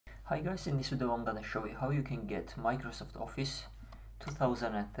Hi guys, in this video I'm gonna show you how you can get Microsoft Office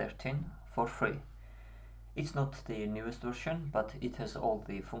 2013 for free. It's not the newest version, but it has all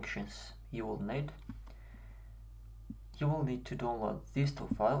the functions you will need. You will need to download these two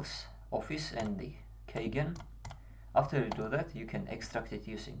files, Office and the keygen. After you do that, you can extract it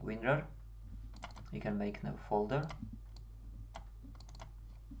using WinRAR. You can make new folder,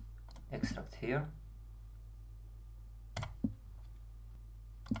 extract here,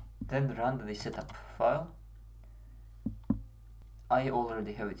 then run the setup file. I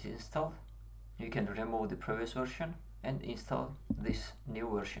already have it installed. You can remove the previous version and install this new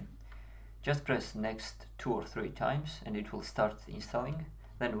version. Just press next 2 or 3 times and it will start installing.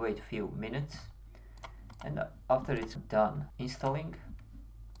 Then wait a few minutes, and after it's done installing,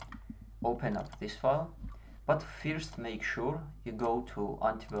 open up this file. But first make sure you go to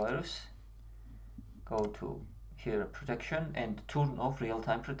antivirus, go to here protection and turn off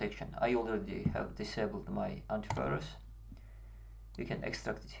real-time protection. I already have disabled my antivirus. You can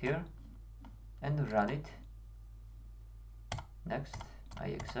extract it here and run it. Next, I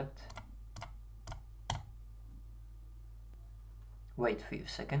accept. Wait a few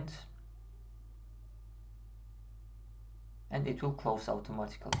seconds and it will close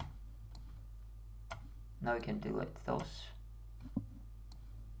automatically. Now you can delete those.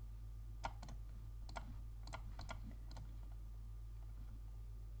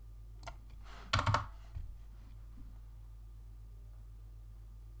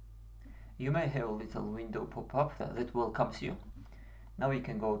 You may have a little window pop up that welcomes you. Now you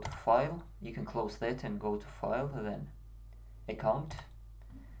can go to File, you can close that and go to File, then Account,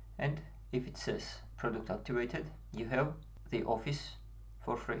 and if it says Product Activated, you have the Office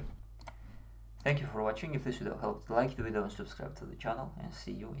for free. Thank you for watching. If this video helped, like the video and subscribe to the channel, and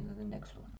see you in the next one.